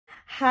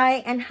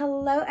Hi and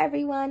hello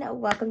everyone,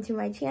 welcome to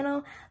my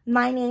channel.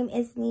 My name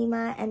is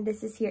Neema and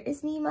this is Here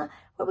is Neema,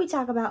 where we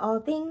talk about all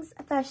things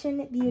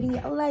fashion, beauty,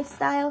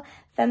 lifestyle,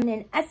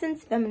 feminine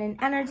essence, feminine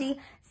energy,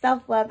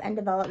 self-love, and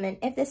development.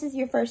 If this is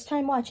your first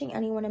time watching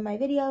any one of my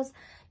videos,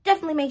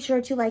 definitely make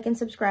sure to like and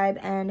subscribe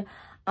and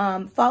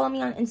follow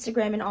me on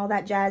Instagram and all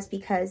that jazz,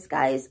 because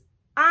guys,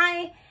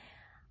 I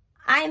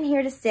am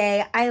here to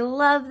stay. I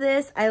love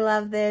this.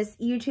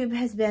 YouTube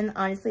has been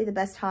honestly the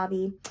best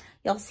hobby.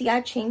 Y'all see I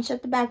changed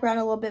up the background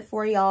a little bit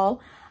for y'all.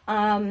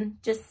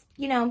 Just,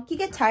 you know, you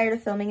get tired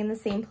of filming in the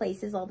same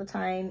places all the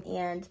time.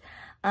 And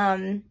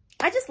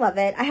I just love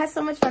it. I had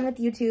so much fun with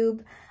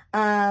YouTube.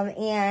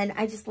 And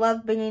I just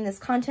love bringing this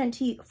content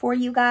for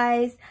you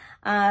guys.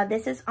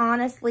 This is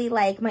honestly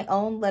like my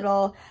own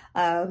little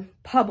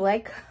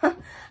public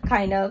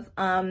kind of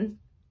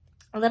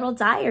a little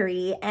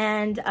diary,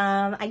 and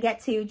I get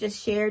to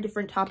just share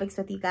different topics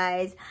with you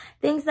guys,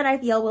 things that I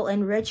feel will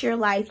enrich your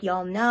life.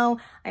 Y'all know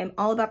I'm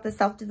all about the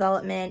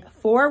self-development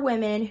for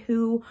women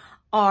who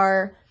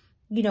are,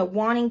 you know,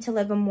 wanting to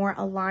live a more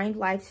aligned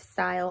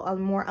lifestyle, a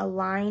more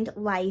aligned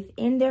life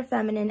in their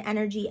feminine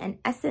energy and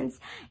essence,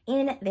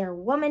 in their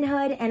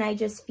womanhood. And I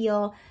just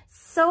feel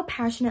so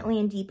passionately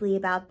and deeply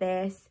about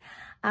this.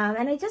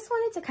 And I just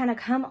wanted to kind of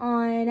come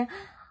on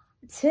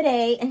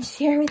today and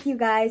share with you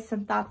guys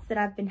some thoughts that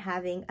I've been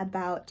having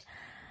about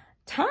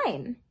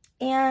time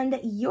and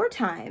your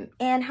time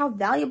and how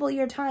valuable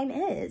your time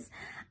is.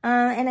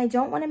 And I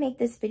don't want to make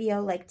this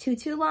video like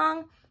too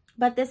long,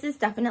 but this is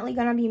definitely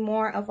going to be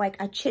more of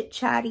like a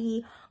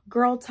chit-chatty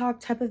girl talk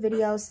type of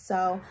video.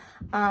 So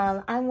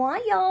I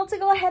want y'all to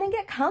go ahead and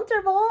get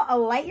comfortable.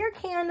 Light your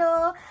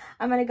candle.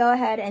 I'm going to go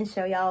ahead and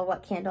show y'all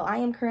what candle I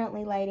am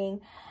currently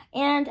lighting.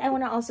 And I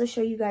want to also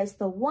show you guys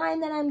the wine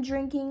that I'm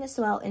drinking.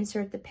 So I'll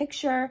insert the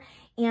picture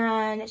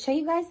and show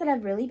you guys that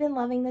I've really been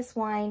loving this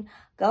wine.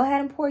 Go ahead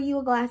and pour you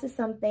a glass of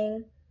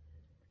something,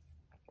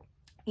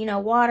 you know,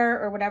 water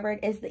or whatever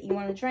it is that you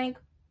want to drink.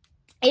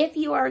 If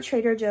you are a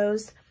Trader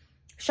Joe's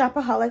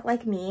shopaholic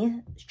like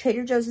me,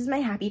 Trader Joe's is my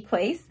happy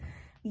place.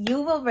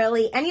 You will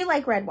really, and you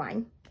like red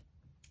wine,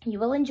 you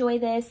will enjoy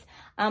this.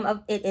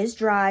 It is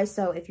dry,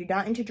 so if you're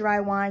not into dry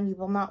wine, you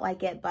will not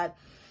like it, but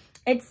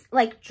it's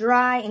like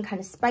dry and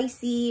kind of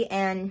spicy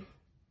and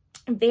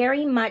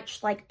very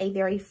much like a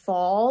very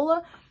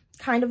fall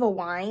kind of a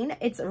wine.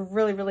 It's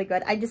really, really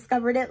good. I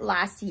discovered it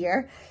last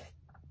year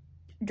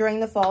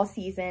during the fall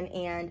season,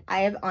 and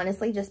I have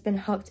honestly just been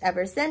hooked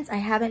ever since. I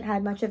haven't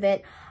had much of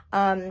it,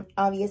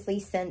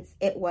 obviously, since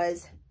it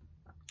was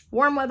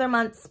warm weather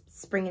months,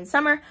 spring and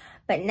summer.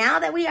 But now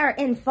that we are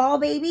in fall,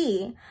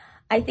 baby,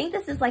 I think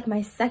this is like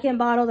my second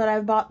bottle that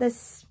I've bought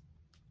this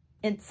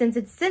since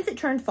it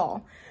turned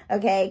fall.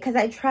 Okay, because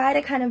I try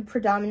to kind of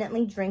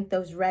predominantly drink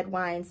those red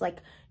wines like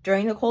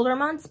during the colder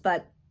months,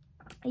 but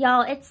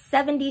y'all, it's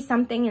 70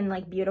 something and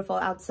like beautiful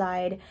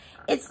outside.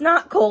 It's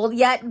not cold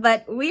yet,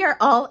 but we are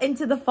all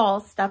into the fall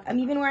stuff. I'm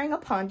even wearing a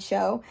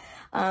poncho.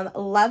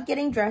 Love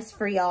getting dressed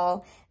for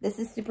y'all. This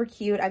is super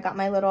cute. I got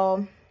my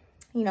little,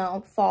 you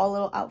know, fall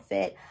little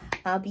outfit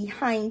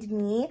behind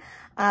me,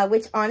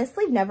 which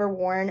honestly I've never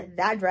worn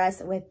that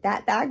dress with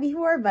that bag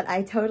before, but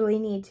I totally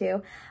need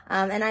to.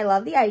 And I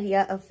love the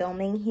idea of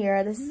filming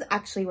here. This is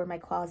actually where my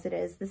closet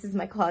is. This is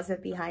my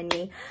closet behind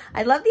me.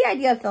 I love the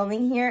idea of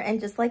filming here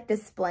and just like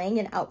displaying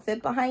an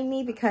outfit behind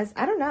me, because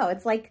I don't know,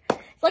 it's like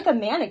a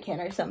mannequin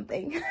or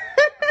something.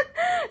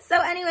 So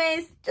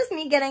anyways, just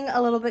me getting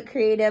a little bit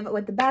creative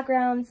with the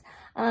backgrounds.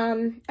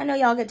 I know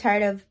y'all get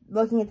tired of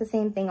looking at the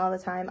same thing all the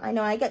time. I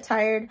know I get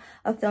tired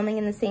of filming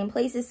in the same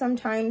places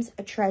sometimes.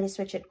 I try to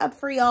switch it up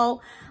for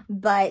y'all.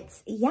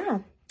 But yeah,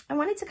 I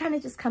wanted to kind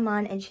of just come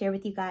on and share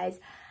with you guys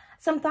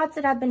some thoughts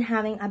that I've been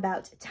having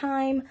about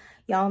time.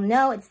 Y'all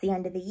know it's the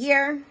end of the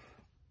year.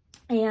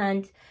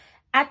 And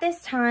at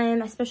this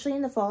time, especially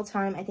in the fall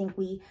time, I think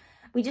we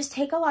just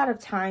take a lot of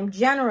time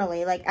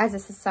generally, like as a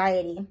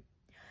society,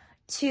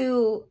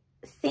 to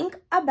think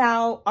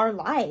about our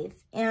life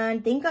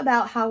and think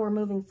about how we're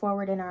moving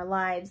forward in our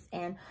lives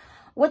and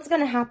what's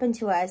going to happen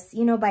to us,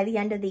 you know, by the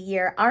end of the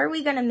year. Are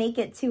we going to make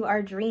it to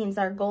our dreams,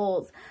 our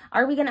goals?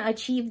 Are we going to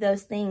achieve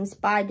those things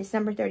by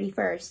December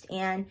 31st?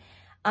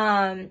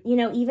 And, you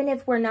know, even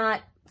if we're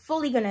not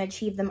fully going to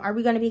achieve them, are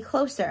we going to be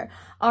closer?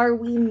 Are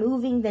we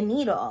moving the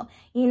needle?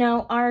 You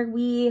know, are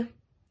we,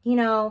 you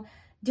know,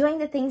 doing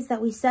the things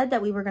that we said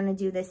that we were going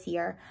to do this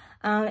year?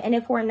 And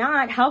if we're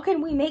not, how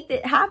can we make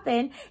it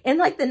happen in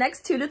like the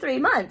next 2 to 3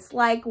 months?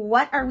 Like,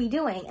 what are we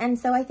doing? And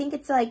so I think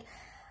it's like,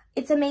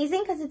 it's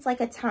amazing because it's like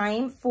a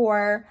time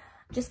for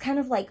just kind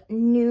of like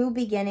new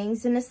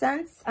beginnings in a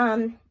sense.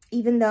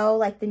 Even though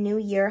like the new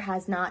year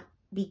has not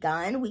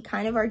begun, we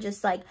kind of are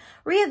just like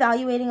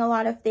reevaluating a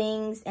lot of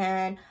things,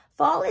 and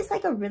fall is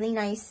like a really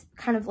nice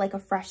kind of like a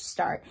fresh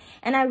start.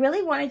 And I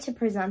really wanted to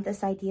present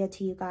this idea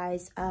to you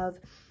guys of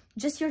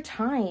just your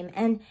time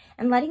and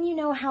letting you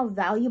know how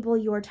valuable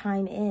your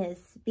time is,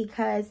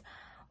 because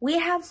we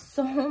have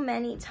so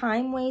many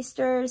time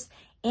wasters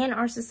in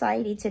our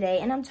society today.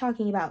 And I'm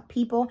talking about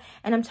people,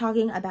 and I'm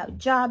talking about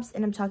jobs,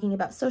 and I'm talking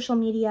about social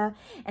media,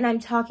 and I'm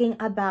talking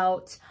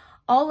about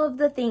all of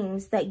the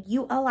things that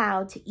you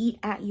allow to eat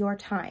at your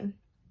time.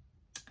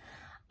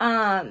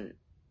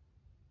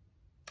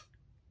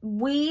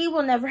 We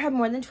will never have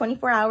more than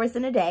 24 hours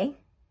in a day,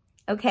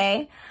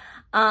 okay?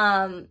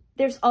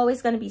 There's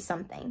always going to be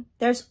something.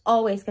 There's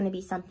always going to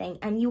be something,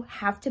 and you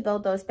have to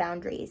build those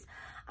boundaries.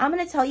 I'm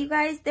going to tell you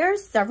guys,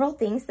 there's several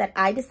things that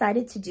I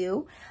decided to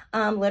do,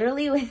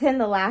 literally within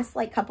the last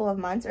like couple of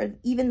months, or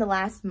even the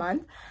last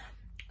month,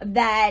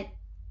 that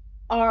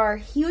are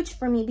huge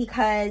for me,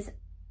 because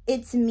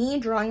it's me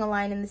drawing a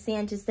line in the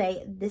sand to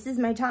say, this is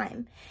my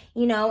time,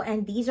 you know,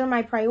 and these are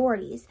my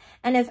priorities.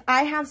 And if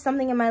I have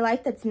something in my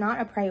life that's not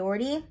a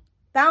priority,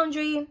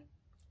 boundary.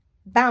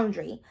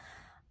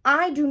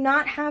 I do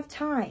not have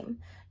time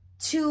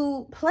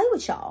to play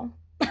with y'all,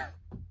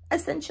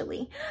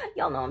 essentially.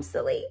 Y'all know I'm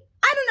silly.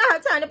 I do not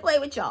have time to play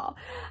with y'all.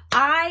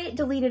 I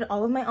deleted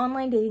all of my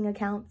online dating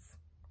accounts.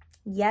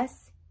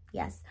 Yes.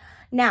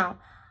 Now,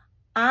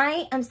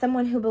 I am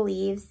someone who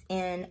believes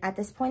in, at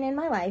this point in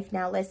my life,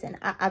 now listen,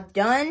 I've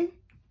done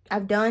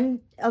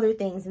other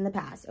things in the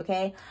past,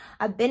 okay?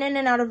 I've been in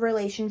and out of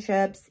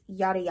relationships,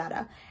 yada,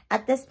 yada.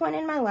 At this point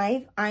in my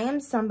life, I am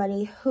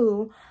somebody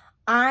who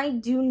I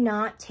do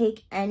not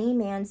take any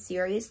man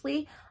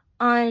seriously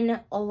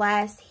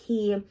unless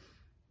he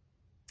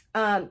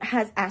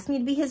has asked me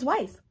to be his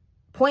wife.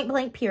 Point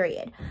blank,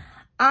 period.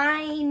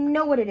 I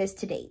know what it is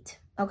to date,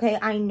 okay?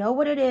 I know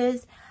what it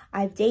is.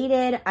 I've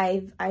dated,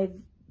 I've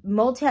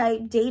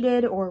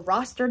multi-dated or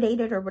roster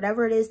dated, or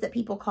whatever it is that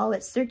people call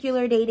it,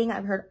 circular dating.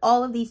 I've heard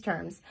all of these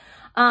terms.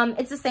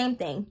 It's the same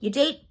thing. You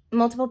date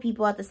multiple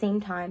people at the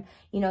same time.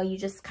 You know, you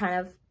just kind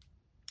of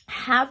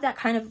have that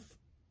kind of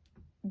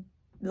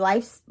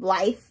life,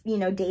 you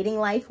know, dating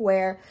life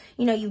where,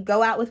 you know, you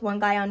go out with one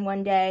guy on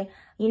one day,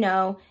 you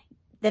know,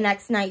 the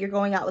next night you're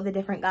going out with a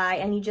different guy,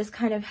 and you just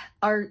kind of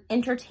are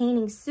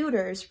entertaining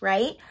suitors,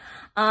 right?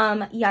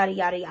 Yada,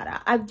 yada,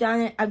 yada. I've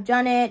done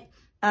it.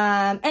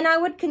 And I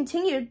would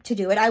continue to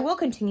do it. I will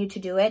continue to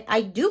do it.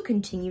 I do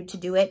continue to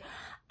do it.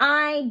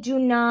 I do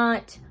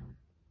not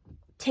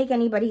take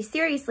anybody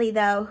seriously,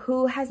 though,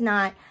 who has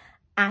not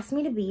asked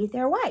me to be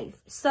their wife.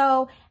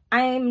 So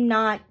I'm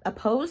not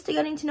opposed to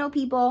getting to know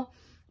people,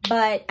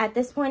 but at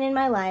this point in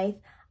my life,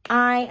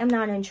 I am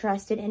not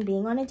interested in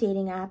being on a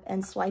dating app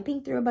and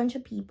swiping through a bunch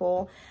of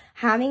people,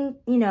 having,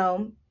 you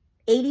know,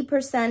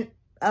 80%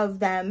 of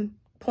them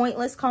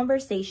pointless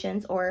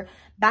conversations or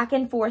back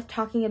and forth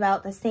talking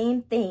about the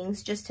same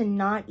things just to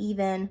not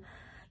even,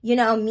 you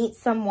know, meet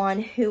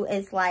someone who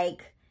is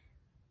like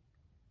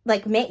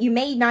you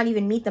may not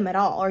even meet them at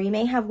all, or you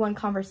may have one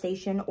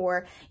conversation,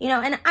 or, you know,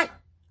 and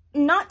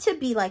not to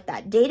be like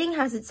that. Dating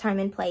has its time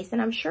and place, and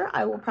I'm sure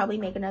I will probably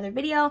make another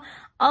video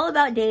all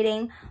about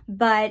dating,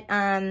 but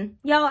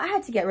y'all, I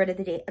had to get rid of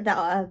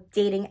the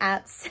dating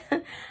apps.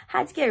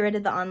 Had to get rid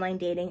of the online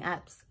dating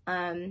apps,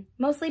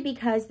 mostly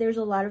because there's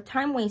a lot of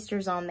time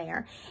wasters on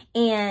there.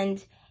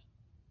 And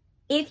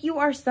if you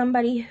are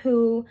somebody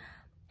who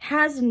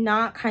has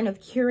not kind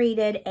of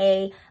curated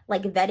a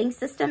like vetting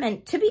system,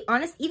 and to be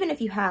honest, even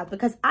if you have,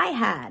 because I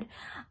had,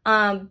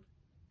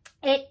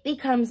 it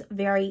becomes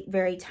very,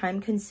 very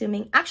time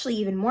consuming, actually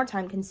even more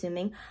time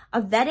consuming.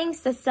 A vetting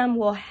system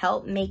will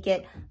help make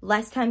it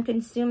less time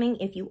consuming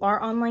if you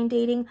are online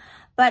dating.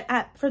 But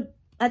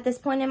at this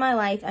point in my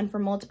life, and for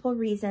multiple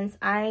reasons,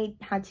 I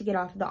had to get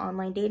off of the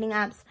online dating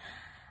apps.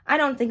 I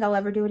don't think I'll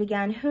ever do it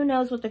again. Who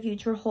knows what the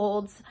future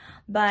holds?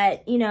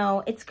 But, you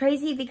know, it's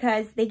crazy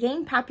because they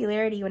gained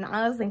popularity when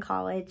I was in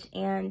college,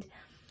 and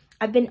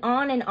I've been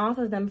on and off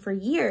of them for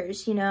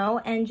years, you know,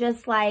 and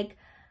just like,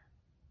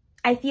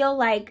 I feel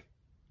like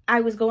I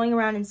was going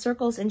around in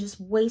circles and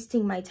just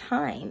wasting my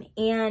time.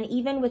 And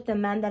even with the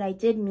men that I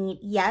did meet,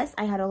 yes,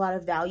 I had a lot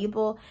of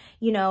valuable,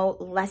 you know,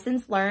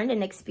 lessons learned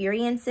and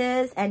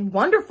experiences, and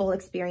wonderful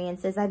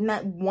experiences. I've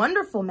met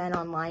wonderful men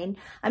online.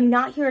 I'm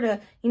not here to,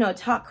 you know,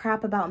 talk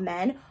crap about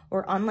men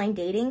or online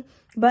dating.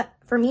 But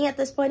for me at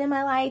this point in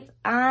my life,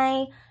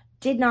 I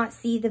did not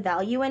see the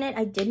value in it.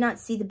 I did not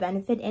see the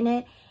benefit in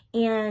it.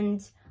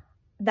 And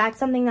that's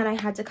something that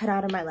I had to cut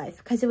out of my life,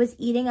 because it was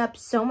eating up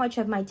so much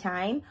of my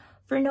time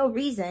for no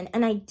reason,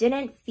 and I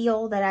didn't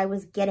feel that I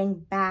was getting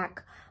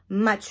back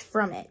much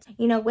from it.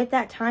 You know, with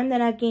that time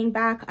that I've gained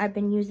back, I've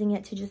been using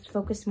it to just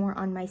focus more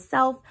on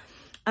myself.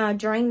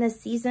 During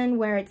this season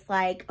where it's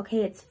like,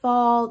 okay, it's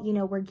fall, you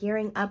know, we're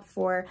gearing up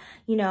for,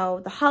 you know,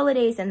 the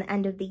holidays and the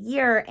end of the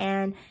year.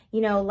 And,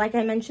 you know, like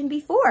I mentioned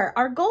before,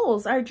 our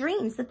goals, our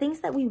dreams, the things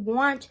that we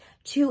want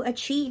to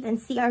achieve and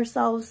see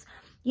ourselves,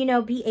 you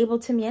know, be able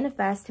to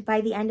manifest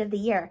by the end of the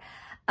year.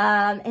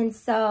 And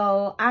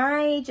so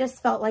I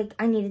just felt like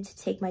I needed to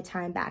take my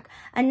time back.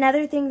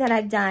 Another thing that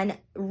I've done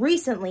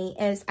recently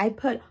is I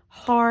put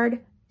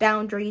hard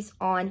boundaries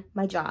on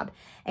my job.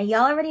 And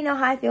y'all already know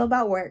how I feel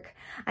about work.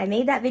 I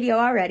made that video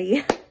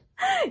already.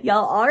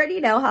 Y'all already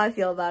know how I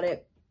feel about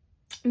it.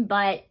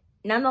 But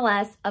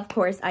nonetheless, of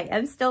course, I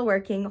am still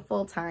working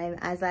full-time,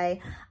 as I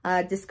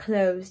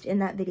disclosed in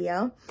that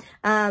video.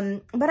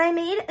 But I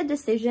made a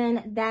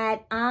decision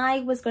that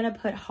I was going to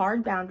put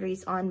hard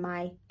boundaries on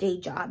my day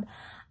job.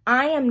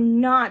 I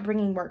am not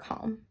bringing work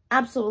home.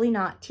 Absolutely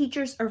not.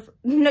 Teachers are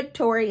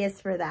notorious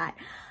for that.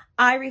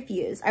 I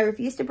refuse. I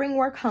refuse to bring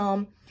work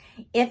home.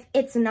 If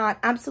it's not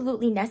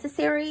absolutely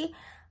necessary,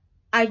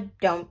 I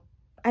don't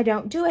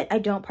do it. I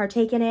don't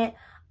partake in it.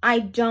 I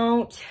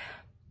don't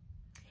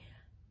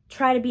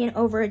try to be an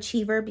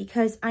overachiever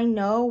because I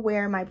know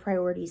where my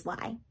priorities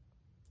lie,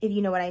 if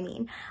you know what I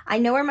mean. I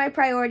know where my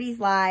priorities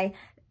lie,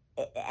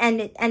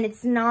 and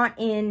it's not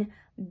in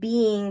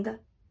being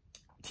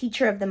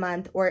teacher of the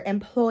month or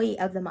employee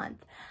of the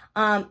month.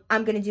 I'm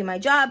going to do my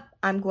job.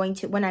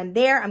 When I'm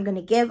there, I'm going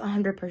to give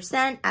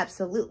 100%,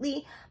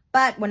 absolutely.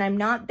 But when I'm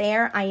not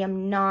there,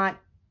 I'm not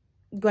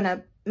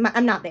there.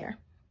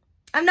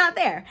 I'm not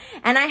there.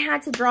 And I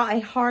had to draw a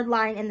hard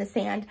line in the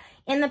sand.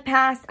 In the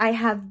past, I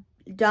have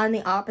done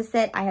the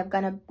opposite. I have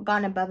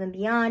gone above and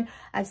beyond.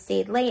 I've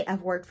stayed late.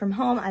 I've worked from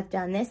home. I've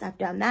done this. I've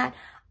done that.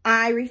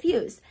 I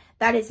refuse.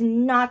 That is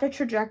not the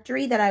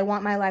trajectory that I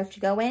want my life to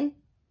go in.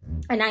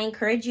 And I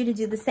encourage you to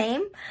do the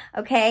same,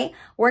 okay?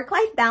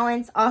 Work-life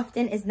balance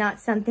often is not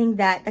something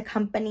that the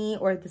company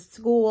or the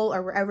school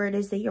or wherever it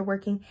is that you're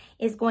working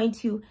is going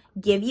to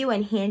give you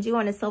and hand you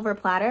on a silver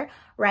platter,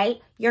 right?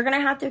 You're going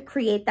to have to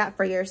create that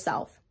for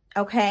yourself,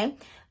 okay?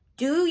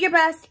 Do your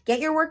best,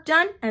 get your work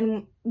done,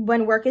 and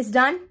when work is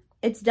done,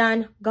 it's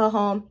done, go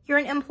home. You're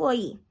an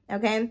employee,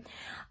 okay?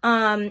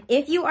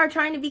 If you are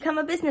trying to become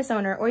a business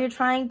owner, or you're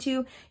trying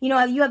to, you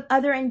have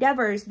other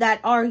endeavors that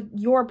are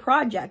your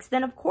projects,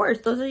 then of course,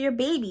 those are your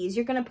babies.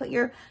 You're going to put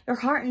your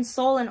heart and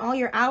soul and all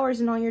your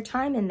hours and all your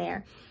time in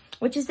there,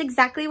 which is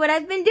exactly what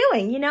I've been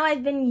doing.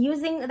 I've been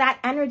using that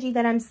energy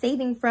that I'm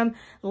saving from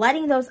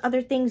letting those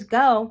other things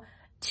go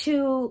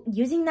to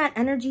using that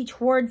energy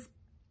towards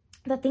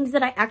the things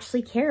that I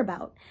actually care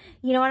about.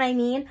 You know what I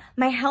mean?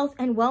 My health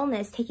and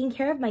wellness, taking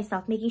care of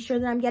myself, making sure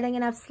that I'm getting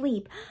enough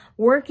sleep,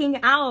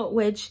 working out,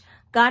 which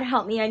God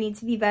help me, I need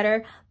to be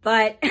better,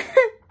 but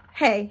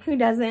hey, who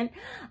doesn't?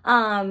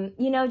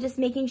 Just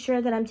making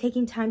sure that I'm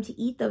taking time to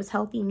eat those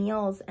healthy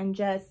meals and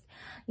just,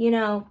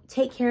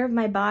 take care of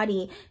my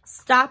body,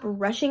 stop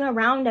rushing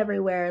around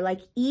everywhere,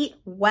 like eat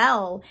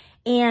well,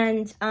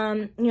 and,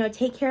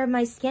 take care of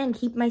my skin,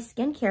 keep my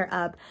skincare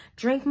up,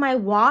 drink my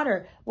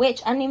water,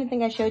 which I don't even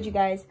think I showed you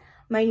guys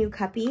my new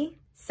cuppy.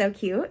 So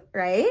cute,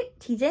 right?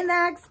 TJ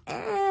Maxx.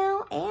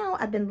 Ow, ow.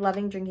 I've been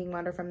loving drinking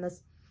water from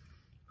this.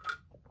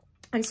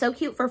 And so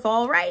cute for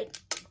fall, right?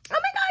 Oh my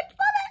God,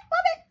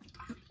 love it.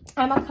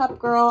 I'm a cup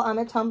girl. I'm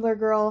a tumbler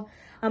girl.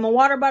 I'm a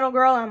water bottle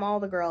girl. I'm all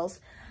the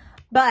girls.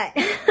 But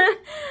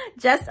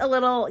just a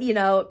little,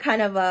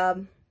 kind of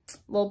a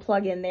little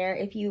plug in there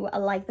if you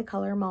like the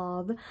color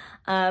mauve.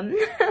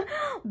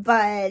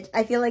 But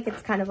I feel like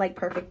it's kind of like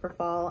perfect for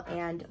fall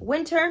and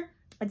winter.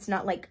 It's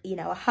not like,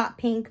 a hot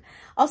pink.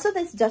 Also,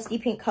 this dusty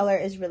pink color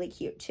is really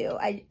cute too.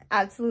 I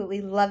absolutely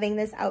loving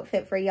this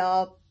outfit for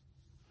y'all.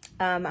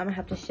 I'm gonna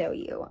have to show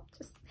you.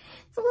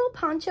 It's a little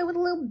poncho with a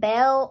little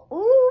bell.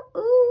 Ooh,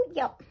 ooh,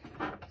 yep.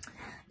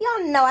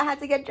 Y'all know I had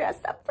to get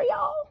dressed up for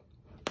y'all.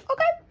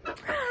 Okay.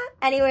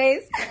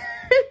 Anyways,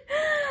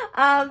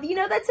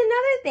 that's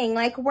another thing,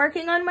 like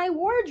working on my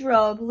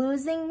wardrobe,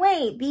 losing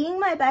weight, being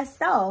my best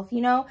self,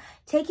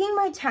 taking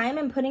my time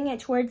and putting it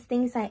towards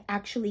things I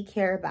actually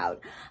care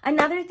about.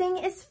 Another thing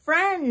is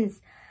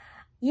friends.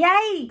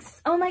 Yikes.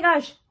 Oh my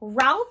gosh.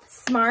 Ralph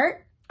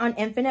Smart on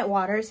Infinite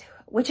Waters,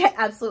 which I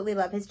absolutely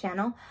love his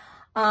channel.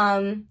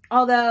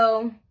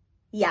 Although,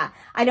 yeah,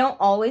 I don't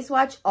always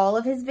watch all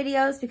of his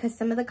videos because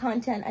some of the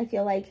content I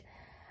feel like,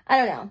 I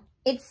don't know.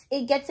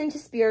 It gets into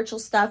spiritual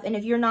stuff, and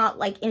if you're not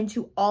like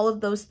into all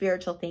of those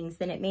spiritual things,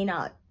 then it may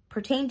not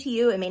pertain to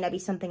you. It may not be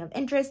something of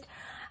interest.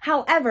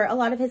 However, a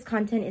lot of his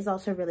content is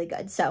also really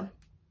good. So,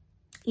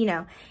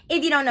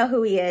 if you don't know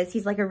who he is,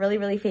 he's like a really,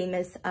 really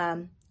famous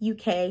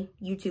UK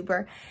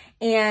YouTuber.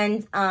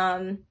 And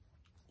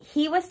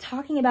he was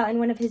talking about in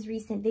one of his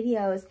recent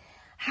videos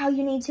how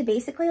you need to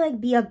basically like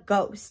be a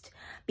ghost.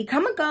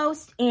 Become a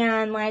ghost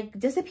and like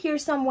disappear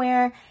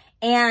somewhere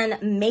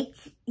and make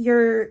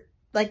your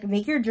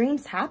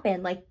dreams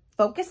happen. Like,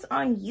 focus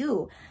on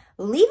you.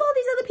 Leave all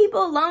these other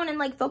people alone and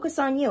like focus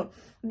on you.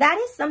 That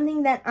is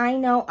something that I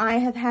know I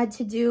have had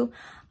to do.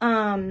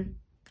 I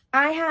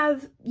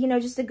have,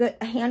 just a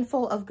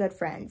handful of good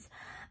friends.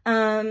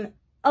 A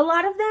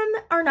lot of them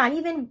are not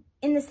even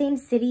in the same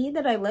city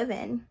that I live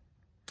in.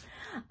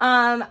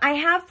 I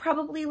have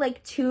probably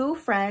like 2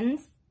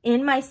 friends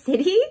in my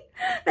city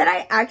that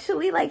I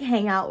actually like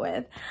hang out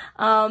with.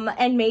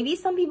 And maybe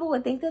some people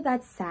would think that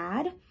that's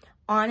sad.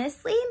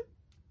 Honestly,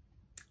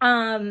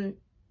 anytime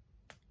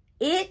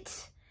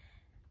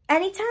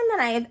that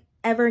I have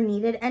ever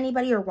needed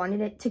anybody or wanted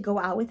it to go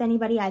out with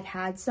anybody, I've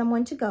had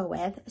someone to go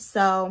with.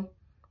 So,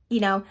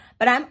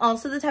 but I'm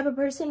also the type of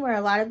person where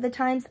a lot of the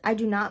times I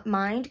do not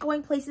mind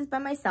going places by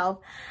myself.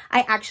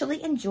 I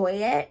actually enjoy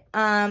it.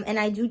 And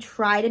I do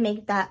try to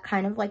make that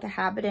kind of like a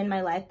habit in my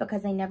life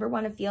because I never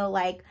want to feel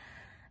like,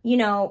 you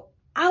know,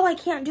 oh, I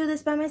can't do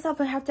this by myself.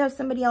 I have to have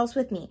somebody else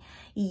with me.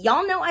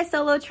 Y'all know I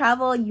solo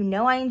travel. You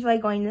know I enjoy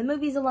going to the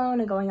movies alone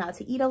and going out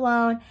to eat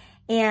alone.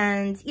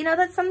 And, you know,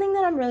 that's something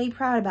that I'm really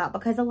proud about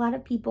because a lot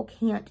of people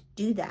can't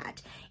do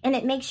that. And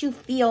it makes you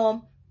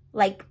feel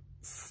like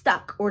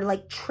stuck or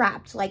like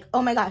trapped. Like,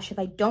 oh my gosh, if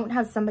I don't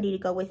have somebody to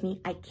go with me,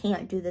 I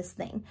can't do this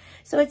thing.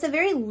 So it's a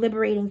very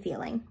liberating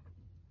feeling.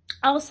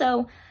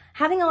 Also,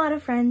 having a lot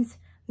of friends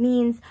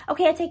means,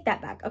 okay, I take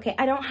that back. Okay,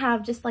 I don't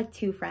have just like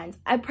 2 friends.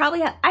 I have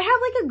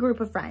like a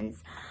group of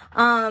friends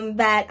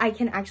that I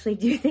can actually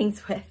do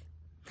things with.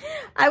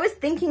 I was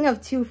thinking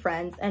of 2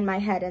 friends in my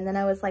head, and then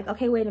I was like,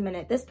 okay, wait a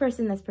minute, this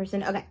person,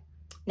 okay,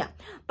 no.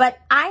 But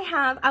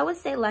I would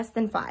say less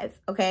than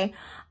 5, okay?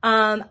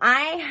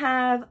 I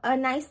have a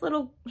nice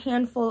little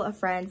handful of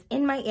friends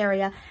in my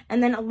area,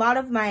 and then a lot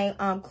of my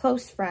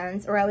close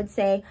friends, or I would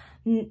say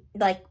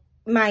like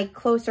my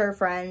closer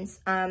friends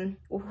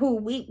who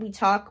we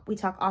talk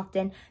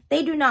often,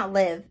 they do not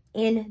live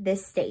in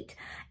this state,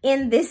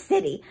 in this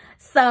city.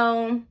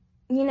 So,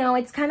 you know,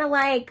 it's kind of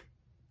like,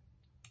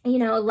 you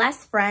know,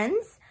 less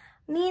friends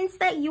means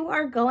that you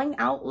are going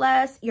out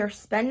less, you're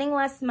spending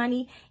less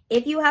money.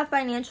 If you have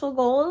financial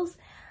goals,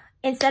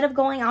 instead of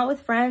going out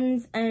with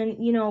friends and,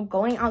 you know,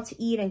 going out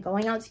to eat and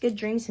going out to get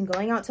drinks and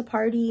going out to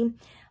party,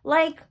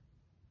 like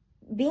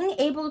being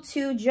able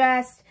to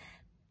just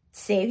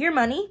save your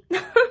money,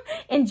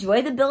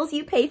 enjoy the bills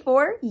you pay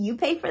for. You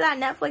pay for that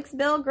Netflix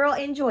bill, girl,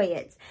 enjoy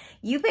it.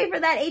 You pay for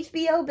that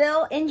HBO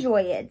bill,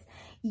 enjoy it.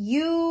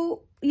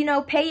 You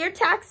know, pay your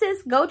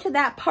taxes, go to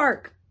that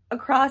park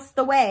across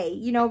the way,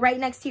 you know, right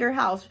next to your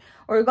house,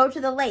 or go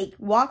to the lake,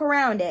 walk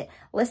around it,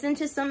 listen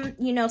to some,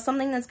 you know,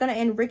 something that's going to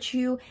enrich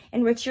you,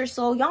 enrich your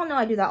soul. Y'all know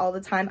I do that all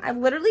the time. I've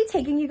literally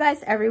taken you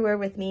guys everywhere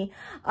with me.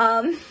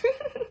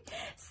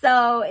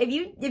 So if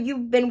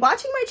you've been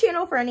watching my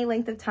channel for any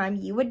length of time,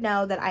 you would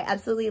know that I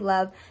absolutely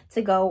love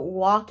to go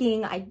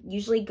walking. I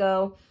usually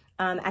go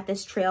at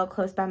this trail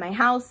close by my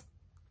house.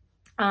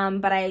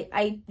 But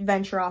I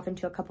venture off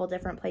into a couple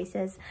different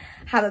places,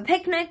 have a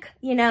picnic,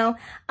 you know,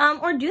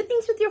 or do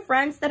things with your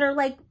friends that are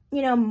like,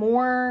 you know,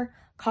 more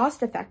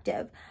cost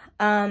effective.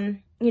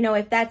 You know,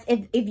 if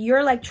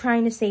you're like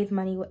trying to save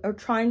money or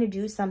trying to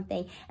do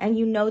something and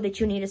you know that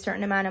you need a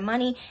certain amount of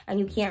money and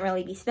you can't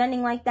really be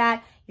spending like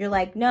that, you're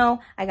like, no,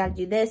 I got to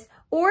do this.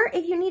 Or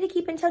if you need to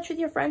keep in touch with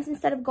your friends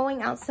instead of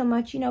going out so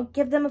much, you know,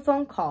 give them a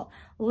phone call,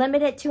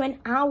 limit it to an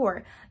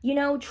hour, you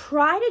know,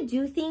 try to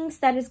do things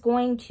that is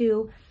going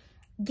to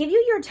give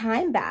you your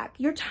time back.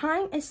 Your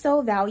time is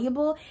so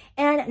valuable,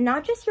 and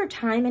not just your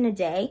time in a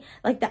day,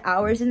 like the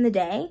hours in the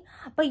day,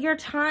 but your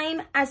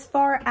time as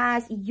far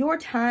as your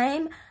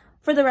time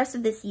for the rest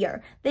of this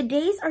year. The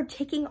days are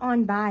ticking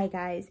on by,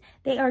 guys.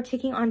 They are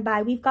ticking on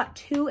by. We've got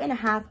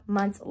 2.5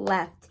 months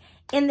left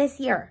in this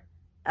year,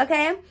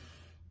 okay?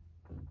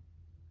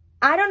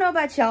 I don't know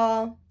about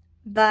y'all,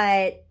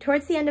 but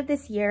towards the end of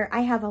this year,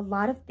 I have a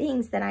lot of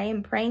things that I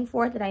am praying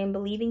for, that I am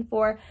believing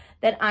for,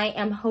 that I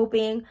am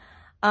hoping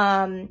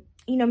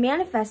you know,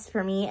 manifest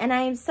for me. And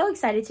I am so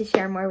excited to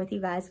share more with you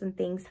guys when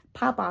things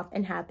pop off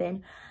and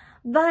happen.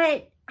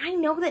 But I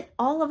know that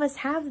all of us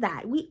have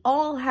that. We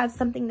all have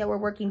something that we're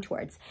working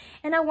towards.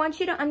 And I want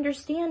you to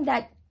understand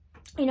that,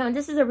 you know,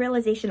 this is a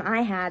realization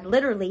I had,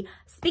 literally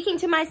speaking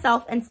to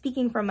myself and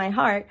speaking from my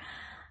heart,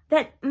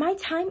 that my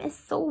time is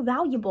so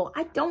valuable.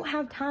 I don't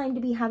have time to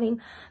be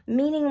having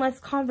meaningless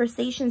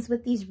conversations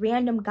with these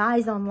random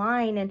guys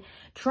online and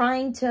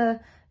trying to,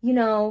 you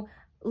know,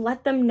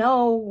 let them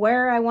know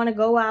where I want to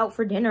go out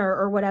for dinner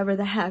or whatever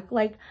the heck.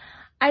 Like,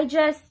 I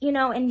just, you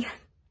know, and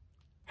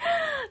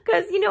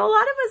because, you know, a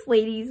lot of us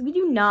ladies, we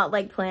do not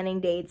like planning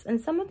dates.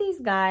 And some of these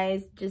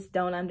guys just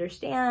don't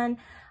understand,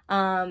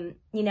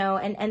 you know,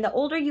 and the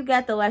older you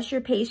get, the less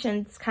your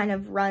patience kind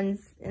of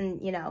runs. And,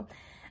 you know,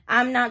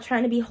 I'm not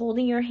trying to be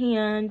holding your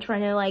hand,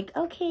 trying to like,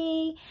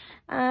 okay,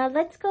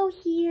 let's go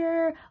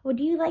here. Oh,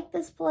 do you like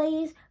this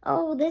place?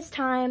 Oh, this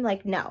time.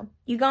 Like, no,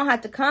 you're going to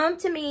have to come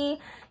to me,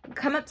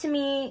 come up to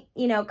me,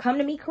 you know, come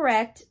to me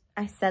correct.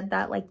 I said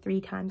that like 3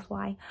 times.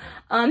 Why?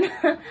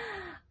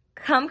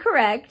 Come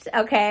correct.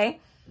 Okay.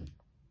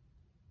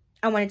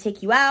 I want to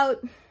take you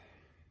out.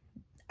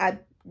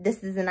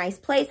 This is a nice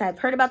place. I've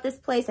heard about this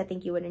place. I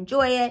think you would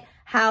enjoy it.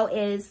 How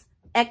is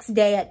X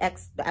day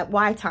at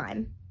Y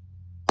time?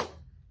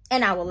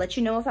 And I will let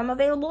you know if I'm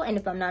available. And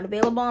if I'm not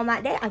available on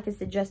that day, I can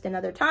suggest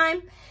another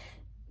time.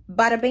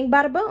 Bada bing,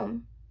 bada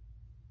boom.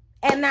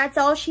 And that's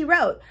all she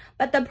wrote.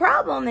 But the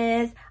problem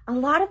is, a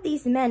lot of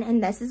these men,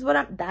 and this is what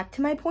I'm, back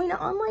to my point of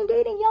online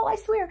dating, y'all, I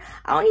swear,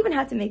 I don't even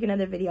have to make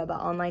another video about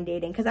online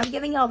dating because I'm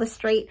giving y'all the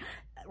straight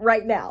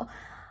right now.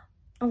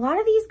 A lot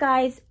of these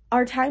guys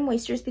are time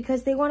wasters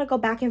because they want to go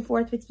back and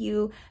forth with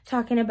you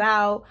talking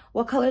about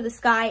what color the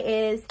sky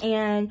is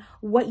and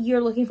what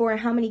you're looking for and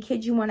how many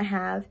kids you want to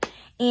have,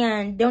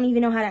 and don't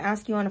even know how to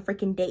ask you on a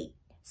freaking date.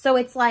 So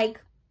it's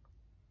like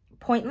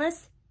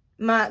pointless.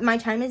 My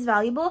time is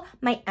valuable.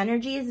 My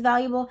energy is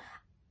valuable.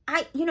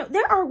 You know,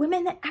 there are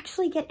women that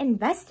actually get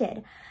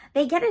invested.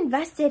 They get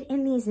invested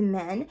in these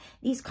men,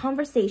 these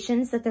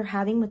conversations that they're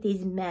having with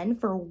these men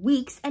for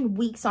weeks and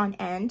weeks on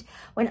end.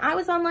 When I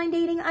was online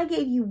dating, I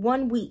gave you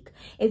 1 week.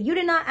 If you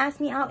did not ask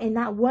me out in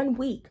that 1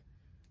 week,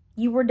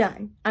 you were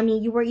done. I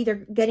mean, you were either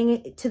getting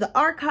it to the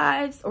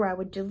archives or I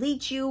would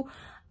delete you.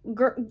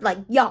 Like,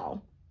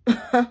 y'all,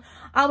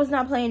 I was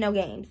not playing no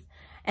games.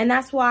 And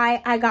that's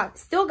why I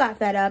still got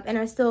fed up, and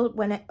I still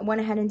went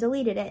ahead and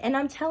deleted it. And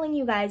I'm telling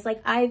you guys,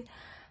 like, I've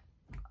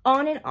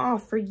on and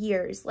off for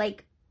years,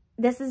 like,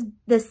 this is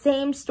the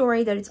same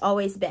story that it's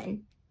always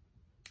been,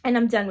 and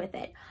I'm done with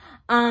it.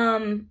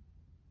 And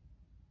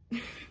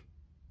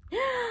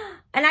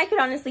I could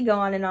honestly go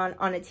on and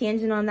on a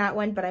tangent on that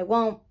one, but I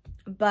won't.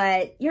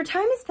 But your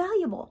time is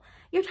valuable.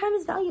 Your time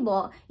is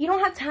valuable. You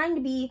don't have time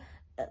to be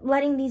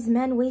letting these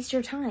men waste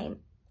your time.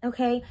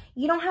 Okay,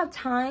 you don't have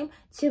time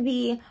to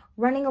be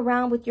running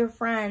around with your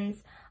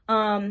friends,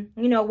 you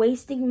know,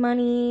 wasting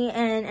money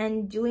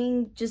and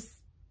doing just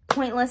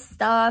pointless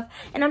stuff.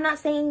 And I'm not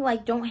saying,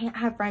 like, don't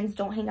have friends,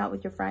 don't hang out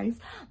with your friends,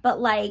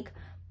 but like,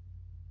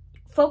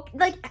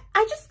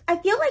 I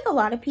feel like a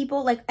lot of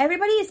people, like,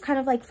 everybody is kind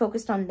of like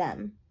focused on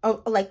them.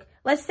 Oh, like,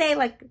 let's say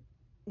like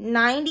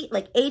 80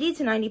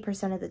 to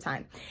 90% of the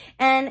time.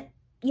 And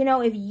you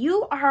know, if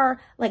you are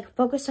like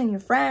focused on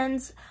your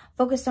friends,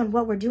 focused on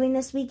what we're doing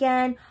this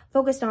weekend,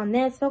 focused on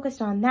this,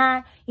 focused on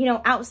that, you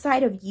know,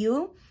 outside of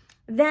you,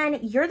 then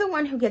you're the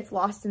one who gets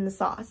lost in the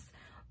sauce.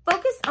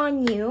 Focus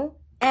on you.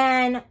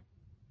 And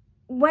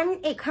when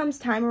it comes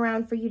time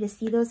around for you to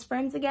see those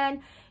friends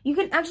again, you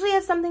can actually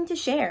have something to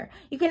share.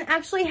 You can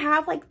actually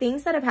have like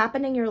things that have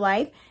happened in your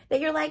life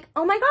that you're like,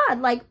 oh my God,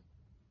 like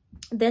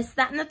this,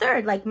 that, and the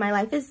third. Like, my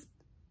life is,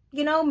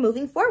 you know,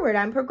 moving forward.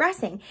 I'm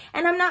progressing.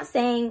 And I'm not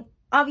saying,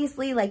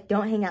 obviously, like,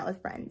 don't hang out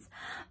with friends,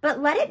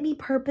 but let it be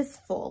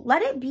purposeful.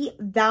 Let it be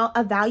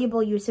a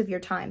valuable use of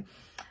your time.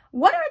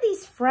 What are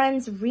these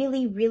friends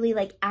really, really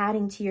like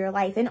adding to your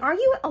life? And are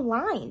you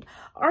aligned?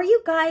 Are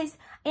you guys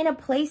in a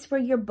place where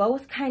you're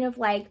both kind of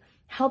like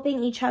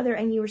helping each other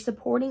and you're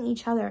supporting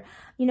each other?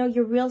 You know,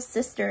 you're real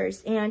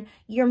sisters and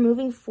you're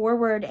moving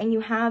forward and you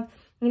have,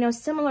 you know,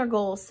 similar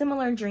goals,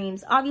 similar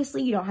dreams.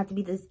 Obviously, you don't have to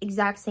be the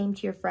exact same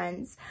to your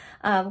friends.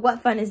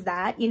 What fun is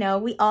that? You know,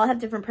 we all have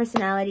different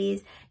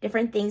personalities,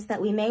 different things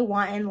that we may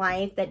want in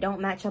life that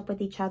don't match up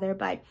with each other.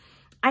 But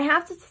I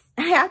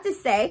have to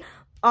say,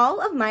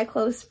 all of my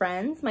close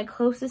friends, my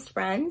closest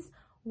friends,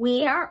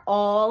 we are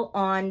all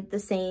on the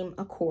same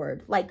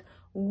accord. Like,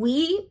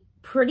 we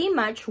pretty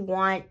much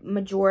want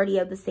majority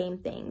of the same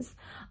things.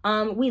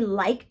 We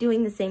like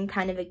doing the same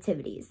kind of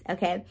activities,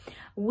 okay?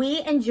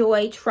 We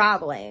enjoy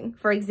traveling,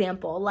 for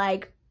example.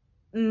 Like,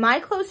 my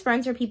close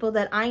friends are people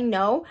that I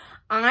know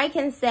I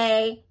can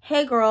say,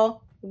 hey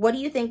girl, what do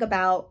you think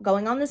about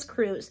going on this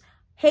cruise?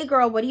 Hey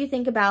girl, what do you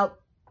think about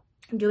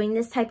doing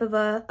this type of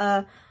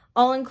a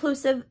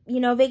all-inclusive,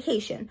 you know,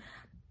 vacation?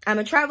 I'm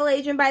a travel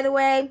agent, by the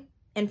way.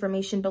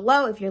 Information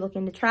below if you're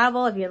looking to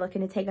travel, if you're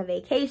looking to take a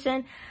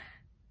vacation.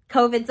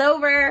 COVID's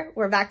over.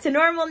 We're back to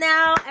normal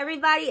now.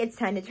 Everybody, it's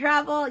time to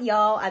travel.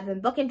 Y'all, I've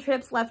been booking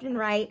trips left and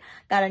right.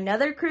 Got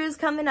another cruise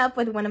coming up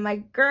with one of my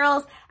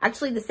girls.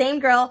 Actually, the same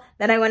girl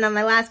that I went on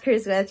my last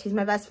cruise with. She's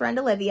my best friend,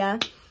 Olivia.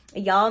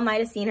 Y'all might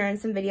have seen her in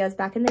some videos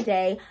back in the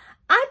day.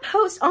 I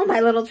post all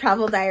my little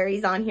travel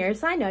diaries on here,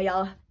 so I know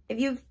y'all, if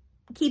you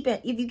keep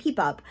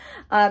up,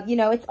 you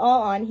know, it's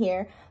all on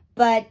here.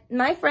 But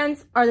my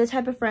friends are the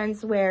type of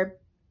friends where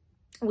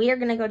we are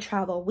going to go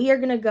travel. We are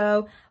going to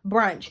go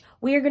brunch.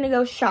 We are going to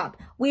go shop.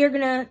 We are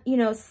going to, you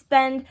know,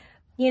 spend,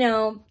 you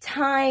know,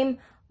 time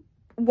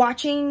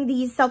watching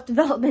these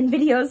self-development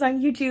videos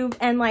on YouTube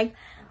and like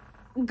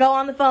go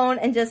on the phone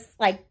and just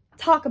like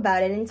talk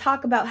about it and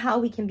talk about how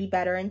we can be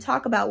better and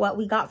talk about what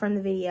we got from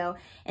the video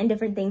and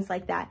different things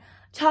like that.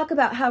 Talk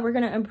about how we're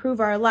going to improve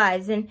our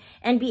lives and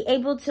be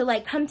able to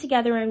like come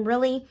together and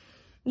really,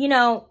 you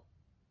know,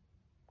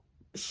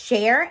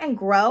 share and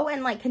grow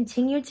and like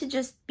continue to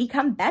just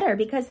become better,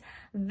 because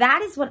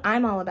that is what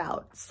I'm all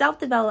about.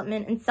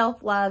 Self-development and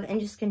self-love and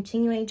just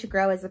continuing to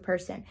grow as a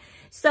person.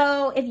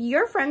 So if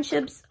your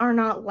friendships are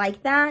not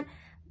like that,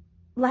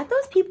 let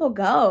those people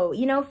go,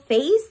 you know,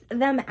 phase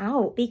them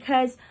out,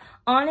 because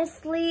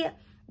honestly,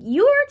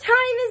 your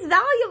time is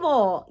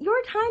valuable. Your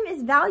time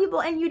is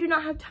valuable and you do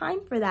not have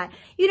time for that.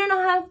 You do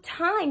not have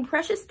time,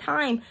 precious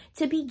time,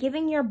 to be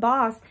giving your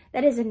boss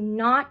that is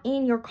not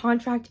in your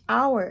contract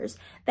hours,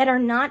 that are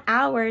not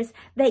hours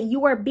that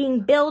you are being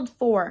billed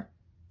for,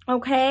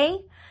 okay?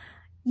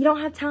 You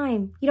don't have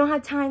time. You don't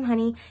have time,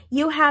 honey.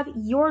 You have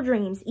your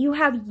dreams. You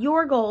have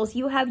your goals.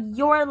 You have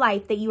your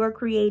life that you are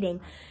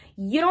creating.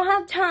 You don't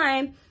have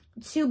time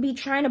to be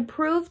trying to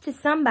prove to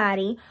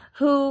somebody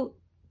who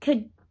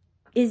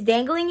is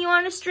dangling you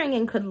on a string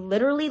and could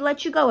literally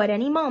let you go at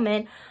any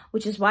moment,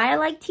 which is why I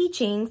like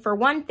teaching. For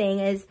one thing,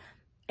 is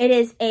it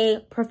is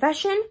a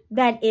profession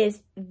that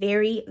is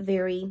very,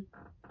 very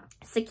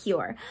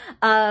secure.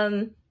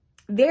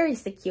 Very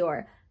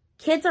secure.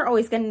 Kids are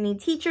always going to need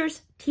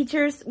teachers.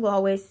 Teachers will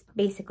always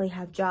basically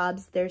have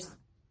jobs. There's,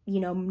 you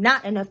know,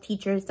 not enough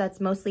teachers. That's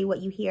mostly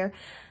what you hear.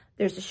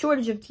 There's a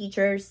shortage of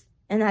teachers.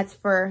 and that's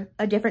for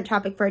a different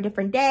topic for a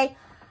different day.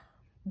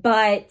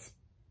 But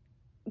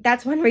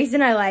that's one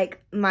reason I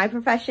like my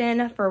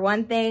profession, for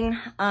one thing.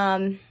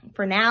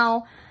 For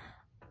now,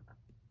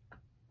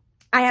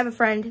 I have a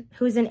friend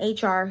who's in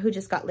HR who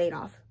just got laid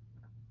off.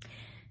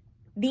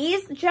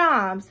 These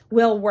jobs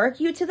will work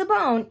you to the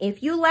bone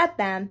if you let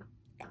them,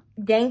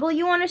 dangle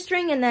you on a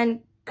string and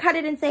then cut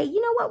it and say,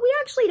 you know what, we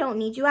actually don't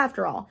need you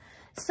after all.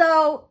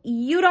 So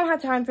you don't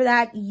have time for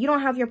that. You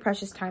don't have your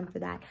precious time for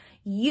that.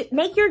 You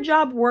make your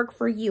job work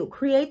for you.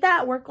 Create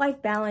that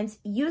work-life balance.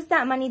 Use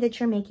that money that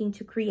you're making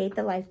to create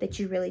the life that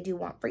you really do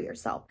want for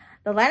yourself.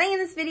 The lighting in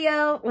this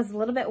video was a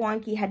little bit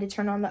wonky. Had to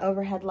turn on the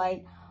overhead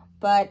light,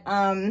 but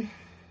I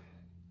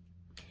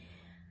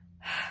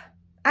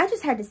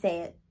just had to say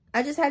it.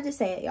 I just had to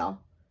say it, y'all.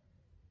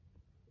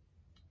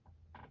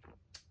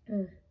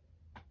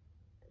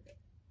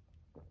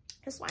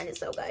 This wine is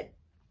so good.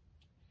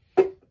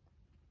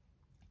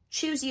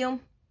 Choose you.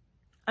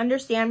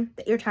 Understand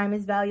that your time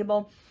is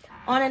valuable.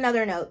 On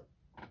another note,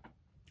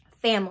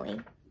 family.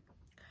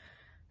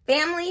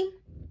 Family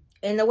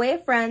in the way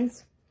of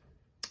friends.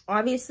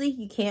 Obviously,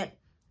 you can't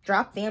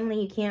drop family.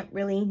 You can't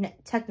really,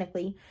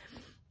 technically.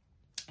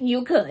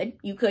 You could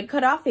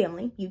cut off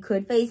family. You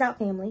could phase out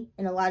family.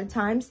 And a lot of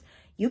times,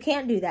 you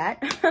can't do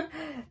that.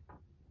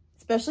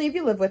 Especially if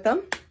you live with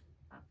them.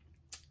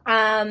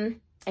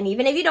 And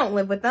even if you don't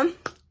live with them.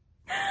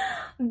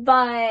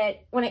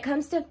 But when it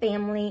comes to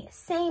family,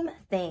 same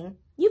thing.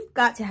 You've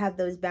got to have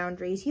those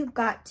boundaries. You've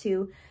got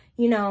to,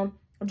 you know,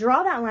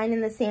 draw that line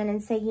in the sand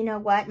and say, you know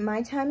what,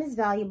 my time is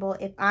valuable.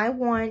 If I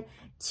want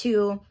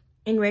to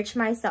enrich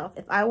myself,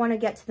 if I want to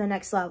get to the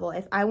next level,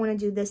 if I want to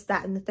do this,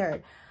 that, and the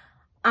third,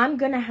 I'm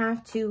going to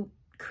have to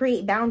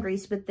create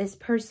boundaries with this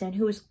person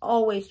who is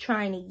always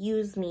trying to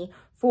use me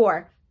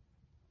for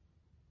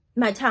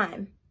my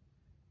time,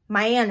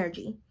 my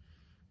energy,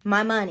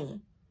 my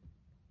money,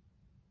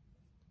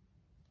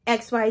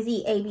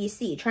 XYZ,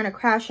 ABC, trying to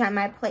crash at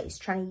my place,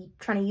 trying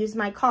to use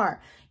my car,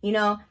 you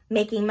know,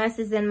 making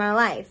messes in my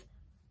life,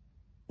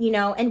 you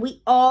know, and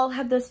we all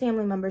have those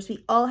family members.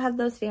 We all have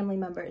those family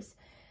members.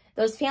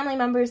 Those family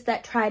members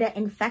that try to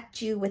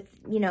infect you with,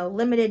 you know,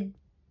 limiting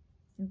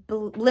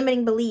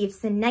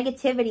beliefs and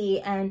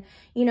negativity, and,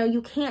 you know,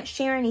 you can't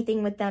share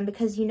anything with them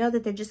because you know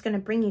that they're just going to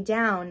bring you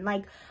down.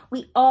 Like,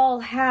 we all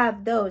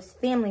have those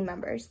family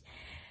members.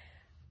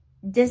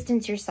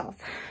 Distance yourself.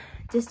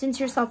 Distance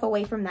yourself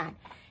away from that.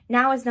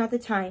 Now is not the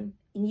time.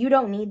 You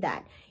don't need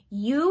that.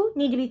 You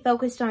need to be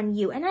focused on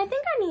you. And I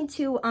think I need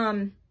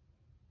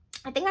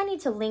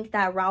to link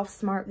that Ralph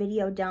Smart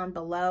video down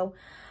below.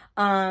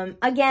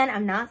 Again,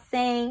 I'm not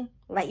saying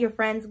let your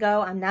friends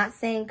go. I'm not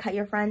saying cut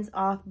your friends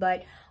off,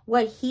 but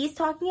what he's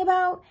talking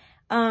about,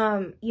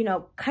 you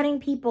know, cutting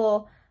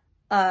people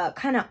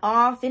kind of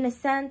off in a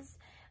sense,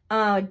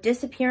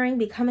 disappearing,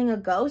 becoming a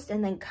ghost,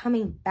 and then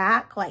coming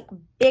back like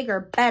bigger,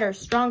 better,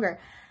 stronger.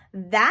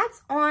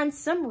 That's on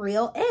some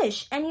real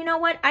ish. And you know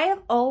what? I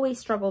have always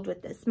struggled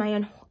with this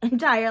my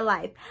entire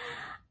life.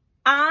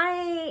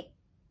 I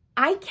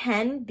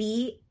can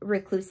be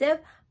reclusive,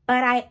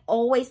 but I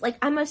always, like,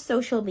 I'm a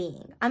social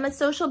being. I'm a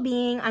social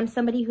being. I'm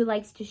somebody who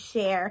likes to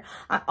share.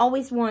 I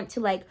always want to,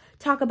 like,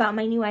 talk about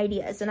my new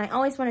ideas. And I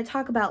always want to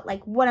talk about,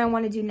 like, what I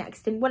want to do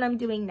next and what I'm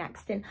doing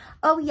next. And,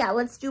 oh, yeah,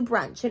 let's do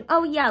brunch. And,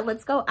 oh, yeah,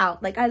 let's go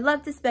out. Like, I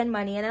love to spend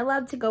money. And I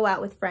love to go out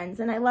with friends.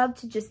 And I love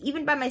to just,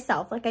 even by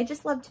myself, like, I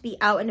just love to be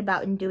out and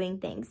about and doing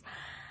things.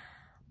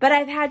 But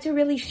I've had to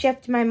really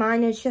shift my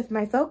mind and shift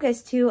my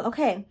focus to,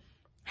 okay,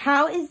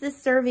 how is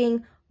this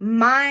serving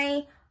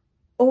my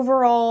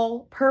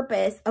overall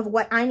purpose of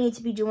what I need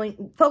to be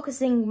doing,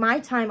 focusing my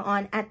time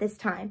on at this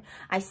time?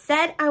 I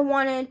said I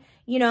wanted,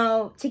 you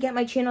know, to get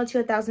my channel to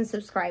 1,000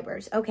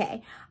 subscribers.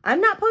 Okay,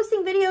 I'm not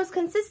posting videos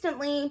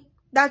consistently.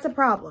 That's a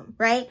problem,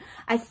 right?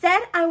 I said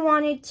I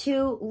wanted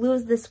to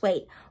lose this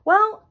weight.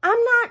 Well,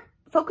 I'm not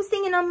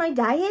focusing in on my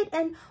diet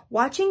and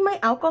watching my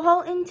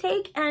alcohol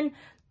intake, and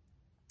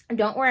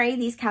don't worry,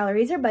 these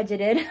calories are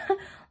budgeted,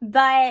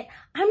 but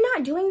I'm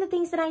not doing the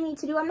things that I need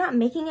to do. I'm not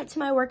making it to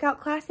my workout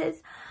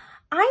classes.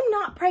 I'm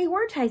not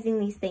prioritizing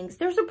these things.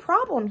 There's a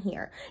problem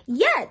here.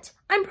 Yet,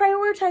 I'm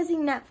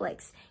prioritizing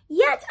Netflix.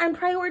 Yet, I'm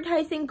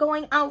prioritizing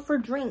going out for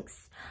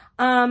drinks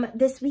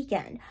this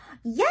weekend.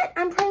 Yet,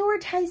 I'm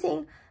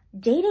prioritizing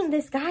dating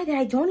this guy that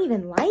I don't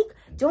even like,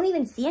 don't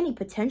even see any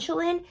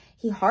potential in.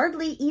 He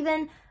hardly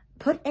even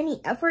put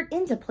any effort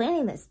into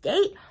planning this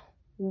date.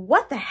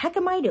 What the heck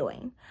am I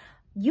doing?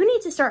 You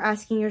need to start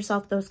asking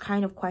yourself those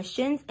kind of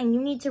questions, and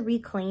you need to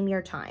reclaim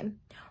your time.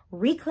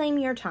 Reclaim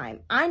your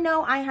time. I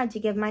know I had to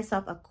give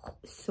myself a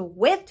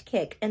swift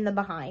kick in the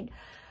behind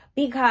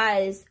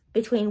because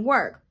between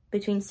work,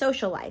 between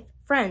social life,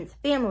 friends,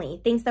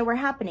 family, things that were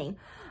happening,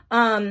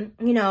 you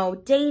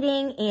know,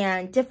 dating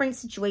and different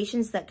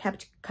situations that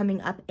kept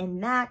coming up in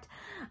that,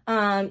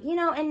 you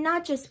know, and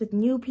not just with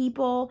new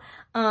people,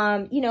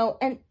 you know,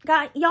 and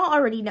God, y'all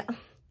already know,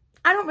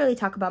 I don't really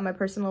talk about my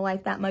personal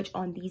life that much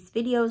on these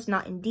videos,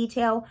 not in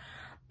detail.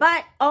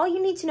 But all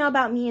you need to know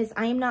about me is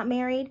I am not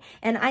married,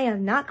 and I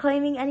am not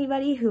claiming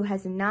anybody who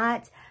has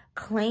not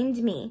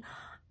claimed me.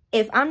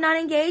 if I'm not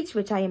engaged,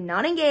 which I am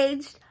not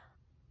engaged,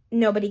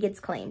 nobody gets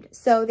claimed.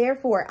 So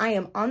therefore, I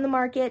am on the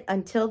market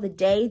until the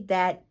day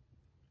that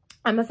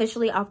I'm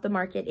officially off the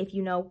market, if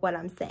you know what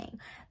I'm saying.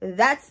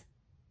 That's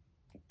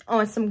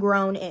on some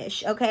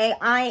grown-ish, okay?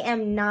 I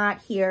am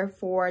not here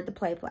for the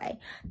play.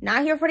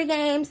 Not here for the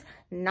games,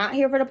 not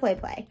here for the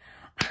play.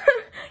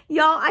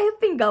 Y'all, I have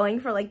been going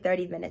for like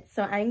 30 minutes,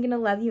 so I'm gonna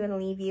love you and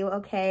leave you,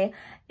 okay?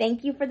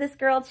 Thank you for this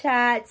girl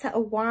chat,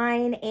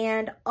 wine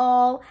and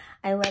all.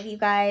 I love you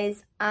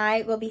guys.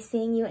 I will be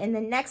seeing you in the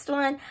next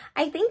one.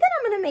 I think that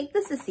I'm gonna make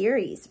this a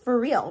series, for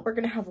real. We're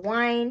gonna have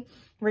wine,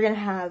 we're gonna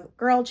have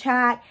girl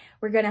chat,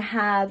 we're gonna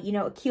have, you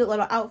know, a cute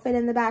little outfit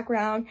in the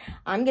background.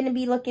 I'm gonna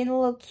be looking a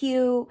little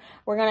cute.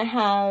 We're gonna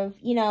have,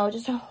 you know,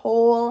 just a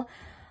whole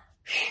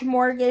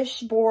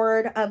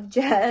smorgasbord of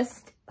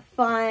just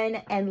fun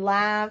and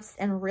laughs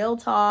and real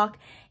talk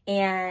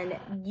and,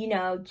 you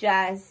know,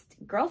 just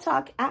girl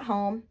talk at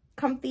home,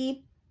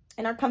 comfy,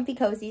 in our comfy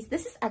cozies.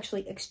 This is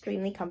actually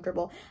extremely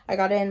comfortable. I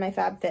got it in my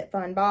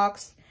FabFitFun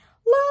box.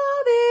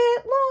 Love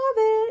it, love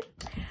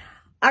it.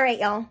 All right,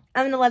 y'all,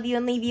 I'm gonna love you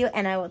and leave you,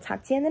 and I will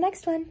talk to you in the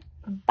next one.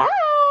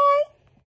 Bye.